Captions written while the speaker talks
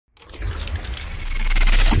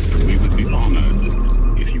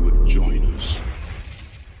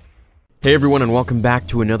Hey everyone, and welcome back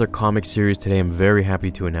to another comic series. Today I'm very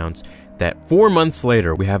happy to announce that 4 months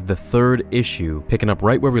later we have the 3rd issue, picking up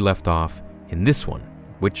right where we left off in this one,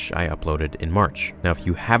 which I uploaded in March. Now if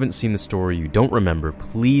you haven't seen the story, you don't remember,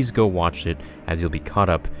 please go watch it as you'll be caught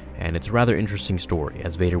up, and it's a rather interesting story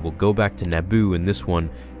as Vader will go back to Naboo in this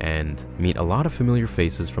one and meet a lot of familiar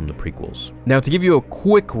faces from the prequels. Now to give you a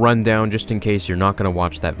quick rundown, just in case you're not going to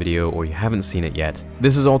watch that video or you haven't seen it yet,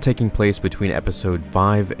 this is all taking place between episode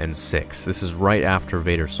 5 and 6. This is right after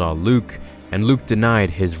Vader saw Luke, and Luke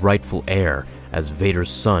denied his rightful heir as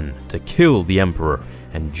Vader's son to kill the Emperor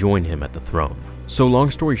and join him at the throne. So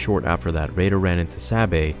long story short, after that, Vader ran into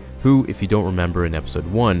Sabe, who, if you don't remember in episode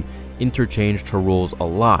 1, interchanged her roles a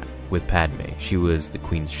lot with Padme. She was the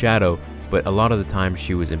Queen's shadow, but a lot of the time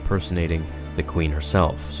she was impersonating the Queen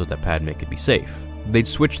herself so that Padme could be safe. They'd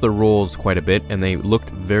switched their roles quite a bit and they looked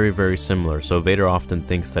very similar, so Vader often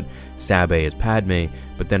thinks that Sabe is Padme,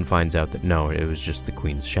 but then finds out that no, it was just the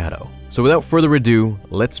Queen's shadow. So without further ado,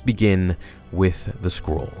 let's begin with the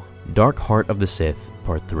scroll. Dark Heart of the Sith,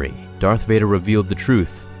 Part 3. Darth Vader revealed the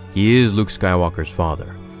truth. He is Luke Skywalker's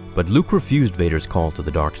father. But Luke refused Vader's call to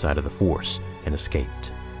the dark side of the Force and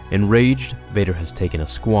escaped. Enraged, Vader has taken a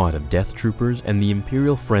squad of Death Troopers and the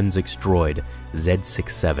Imperial forensics droid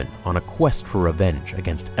Z-67 on a quest for revenge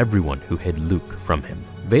against everyone who hid Luke from him.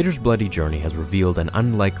 Vader's bloody journey has revealed an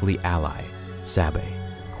unlikely ally, Sabe,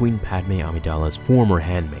 Queen Padme Amidala's former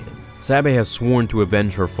handmaiden. Sabe has sworn to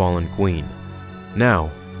avenge her fallen queen.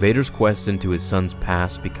 Now, Vader's quest into his son's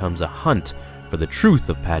past becomes a hunt for the truth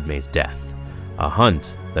of Padme's death. A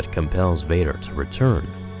hunt that compels Vader to return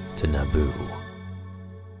to Naboo.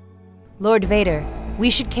 Lord Vader, we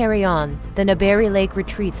should carry on. The Naberi Lake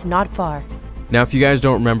retreat's not far. Now, if you guys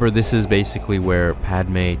don't remember, this is basically where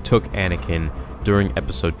Padme took Anakin during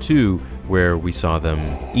episode 2, where we saw them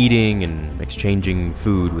eating and exchanging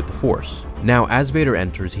food with the Force. Now, as Vader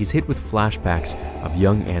enters, he's hit with flashbacks of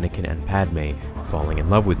young Anakin and Padme falling in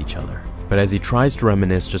love with each other. But as he tries to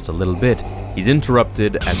reminisce just a little bit, he's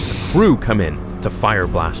interrupted as the crew come in to fire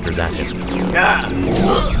blasters at him.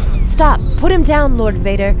 Stop! Put him down, Lord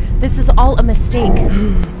Vader. This is all a mistake.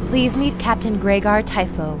 Please meet Captain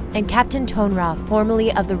Typho and Captain Tonra,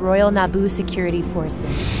 formerly of the Royal Naboo Security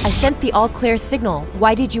Forces. I sent the all-clear signal.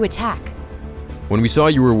 Why did you attack? When we saw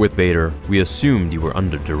you were with Vader, we assumed you were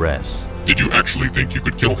under duress. Did you actually think you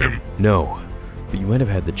could kill him? No, but you might have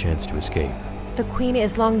had the chance to escape. The Queen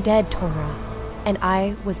is long dead, Tonra, and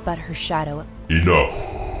I was but her shadow.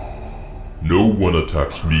 Enough. No one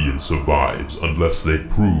attacks me and survives unless they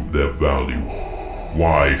prove their value.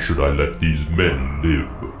 Why should I let these men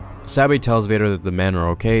live? Sabe tells Vader that the men are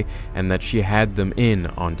okay and that she had them in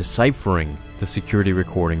on deciphering the security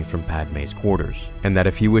recording from Padme's quarters, and that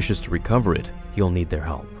if he wishes to recover it, he'll need their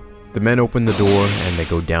help. The men open the door and they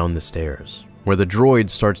go down the stairs, where the droid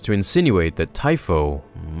starts to insinuate that Typho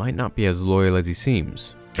might not be as loyal as he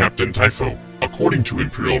seems. Captain Typho, according to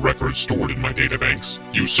Imperial records stored in my databanks,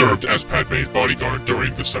 you served as Padme's bodyguard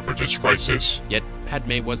during the Separatist crisis. Yet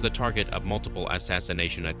Padme was the target of multiple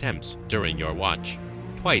assassination attempts during your watch.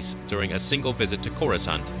 Twice during a single visit to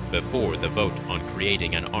Coruscant before the vote on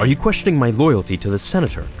creating an army. Are you questioning my loyalty to the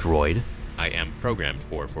Senator, droid? I am programmed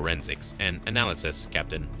for forensics and analysis,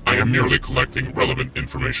 Captain. I am merely collecting relevant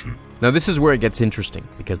information. Now this is where it gets interesting,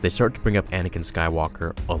 because they start to bring up Anakin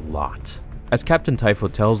Skywalker a lot. As Captain Typho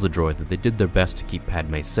tells the droid that they did their best to keep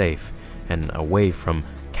Padme safe and away from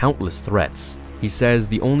countless threats, he says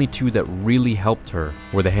the only two that really helped her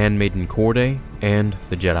were the handmaiden Corday and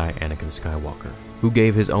the Jedi Anakin Skywalker, who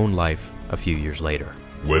gave his own life a few years later.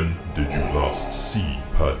 When did you last see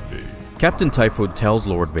Padme? Captain Typho tells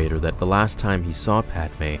Lord Vader that the last time he saw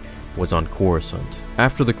Padme was on Coruscant,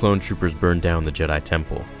 after the clone troopers burned down the Jedi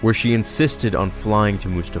Temple, where she insisted on flying to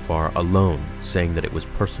Mustafar alone, saying that it was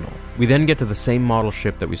personal. We then get to the same model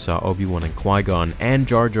ship that we saw Obi-Wan and Qui-Gon and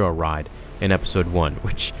Jar Jar ride in episode 1,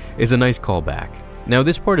 which is a nice callback. Now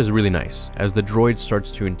this part is really nice, as the droid starts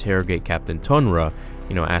to interrogate Captain Tonra,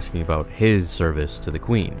 asking about his service to the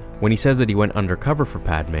Queen. When he says that he went undercover for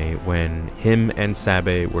Padme when him and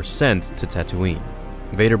Sabe were sent to Tatooine.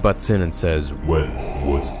 Vader butts in and says, "When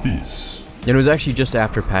was this?" And it was actually just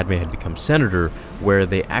after Padme had become senator, where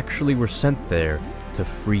they actually were sent there to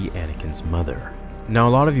free Anakin's mother. Now,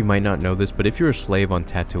 a lot of you might not know this, but if you're a slave on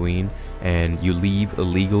Tatooine and you leave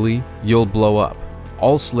illegally, you'll blow up.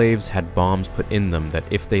 All slaves had bombs put in them that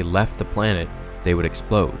if they left the planet, they would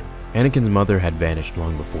explode. Anakin's mother had vanished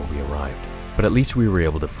long before we arrived, but at least we were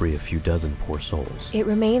able to free a few dozen poor souls. It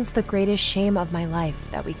remains the greatest shame of my life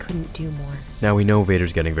that we couldn't do more. Now we know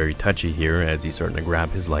Vader's getting very touchy here as he's starting to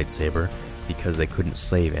grab his lightsaber because they couldn't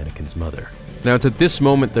save Anakin's mother. Now it's at this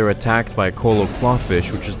moment they're attacked by a Colo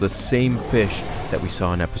clawfish, which is the same fish that we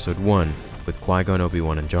saw in episode 1 with Qui-Gon,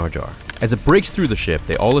 Obi-Wan, and Jar Jar. As it breaks through the ship,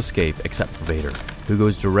 they all escape except for Vader, who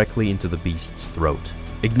goes directly into the beast's throat,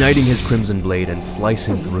 igniting his crimson blade and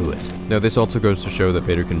slicing through it. Now this also goes to show that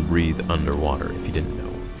Vader can breathe underwater, if you didn't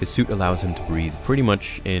know. His suit allows him to breathe pretty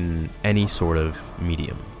much in any sort of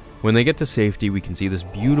medium. When they get to safety, we can see this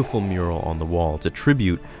beautiful mural on the wall. It's a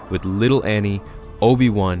tribute with Little Annie,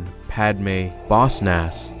 Obi-Wan, Padme, Bos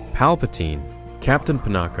Nass, Palpatine, Captain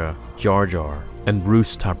Panaka, Jar Jar, and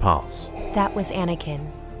Roose Tarpals. That was Anakin,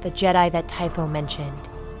 the Jedi that Typho mentioned.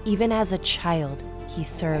 Even as a child, he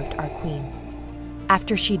served our queen.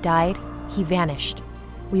 After she died, he vanished.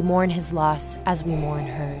 We mourn his loss as we mourn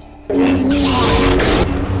hers.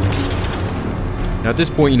 Now at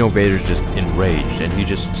this point, you know Vader's just enraged, and he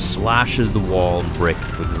just slashes the wall and brick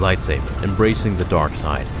with his lightsaber, embracing the dark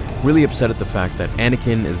side. Really upset at the fact that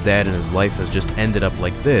Anakin is dead and his life has just ended up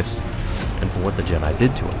like this, and for what the Jedi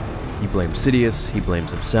did to him. He blames Sidious, he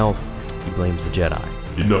blames himself, he blames the Jedi.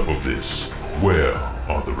 Enough of this. Where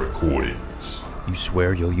are the recordings? You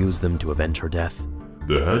swear you'll use them to avenge her death?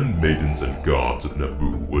 The handmaidens and guards of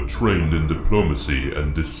Naboo were trained in diplomacy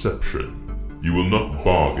and deception. You will not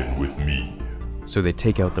bargain with me. So they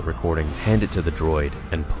take out the recordings, hand it to the droid,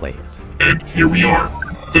 and play it. And here we are,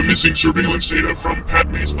 the missing surveillance data from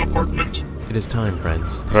Padme's apartment. It is time,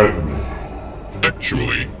 friends. Padme.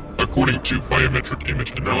 Actually, according to biometric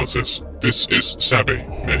image analysis, this is Sabe,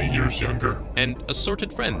 many years younger. And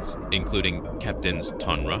assorted friends, including Captains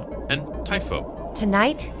Tonra and Typho.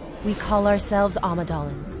 Tonight, we call ourselves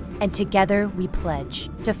Amidalans, and together we pledge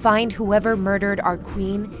to find whoever murdered our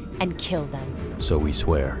queen and kill them. So we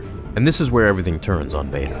swear. And this is where everything turns on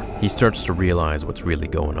Vader. He starts to realize what's really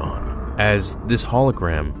going on. As this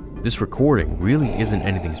hologram, this recording really isn't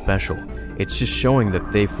anything special. It's just showing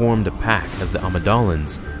that they formed a pact as the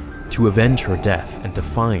Amidalans to avenge her death and to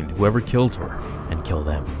find whoever killed her and kill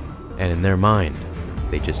them. And in their mind,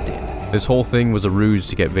 they just did. This whole thing was a ruse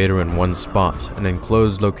to get Vader in one spot, an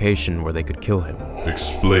enclosed location where they could kill him.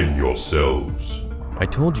 Explain yourselves. I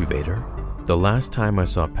told you, Vader. The last time I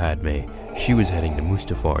saw Padme, she was heading to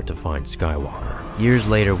Mustafar to find Skywalker. Years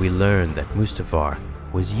later, we learned that Mustafar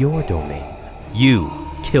was your domain. You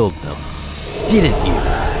killed them, didn't you?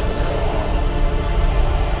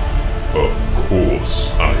 Of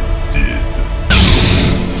course I did.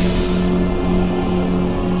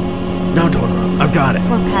 No, Tonra, I've got it.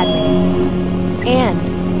 For Padme. And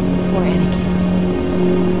for Anakin.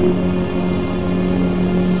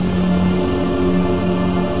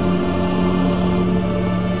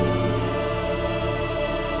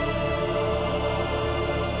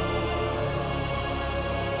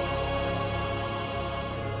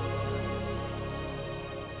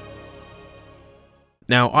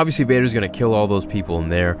 Now, obviously Vader's gonna kill all those people in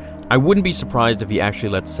there. I wouldn't be surprised if he actually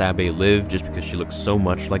lets Sabe live just because she looks so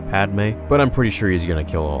much like Padme, but I'm pretty sure he's gonna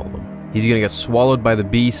kill all of them. He's gonna get swallowed by the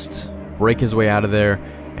beast, break his way out of there,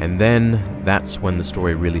 and then that's when the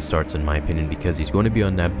story really starts, in my opinion, because he's going to be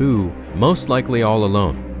on Naboo, most likely all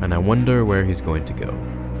alone, and I wonder where he's going to go.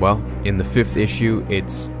 Well, in the 5th issue,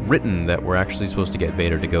 it's written that we're actually supposed to get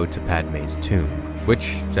Vader to go to Padme's tomb,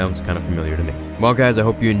 which sounds kind of familiar to me. Well guys, I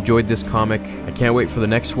hope you enjoyed this comic. I can't wait for the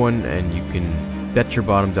next one, and you can bet your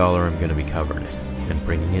bottom dollar I'm gonna be covering it and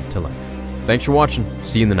bringing it to life. Thanks for watching.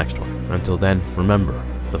 See you in the next one. Until then, remember,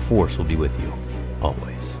 the Force will be with you,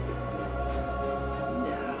 always.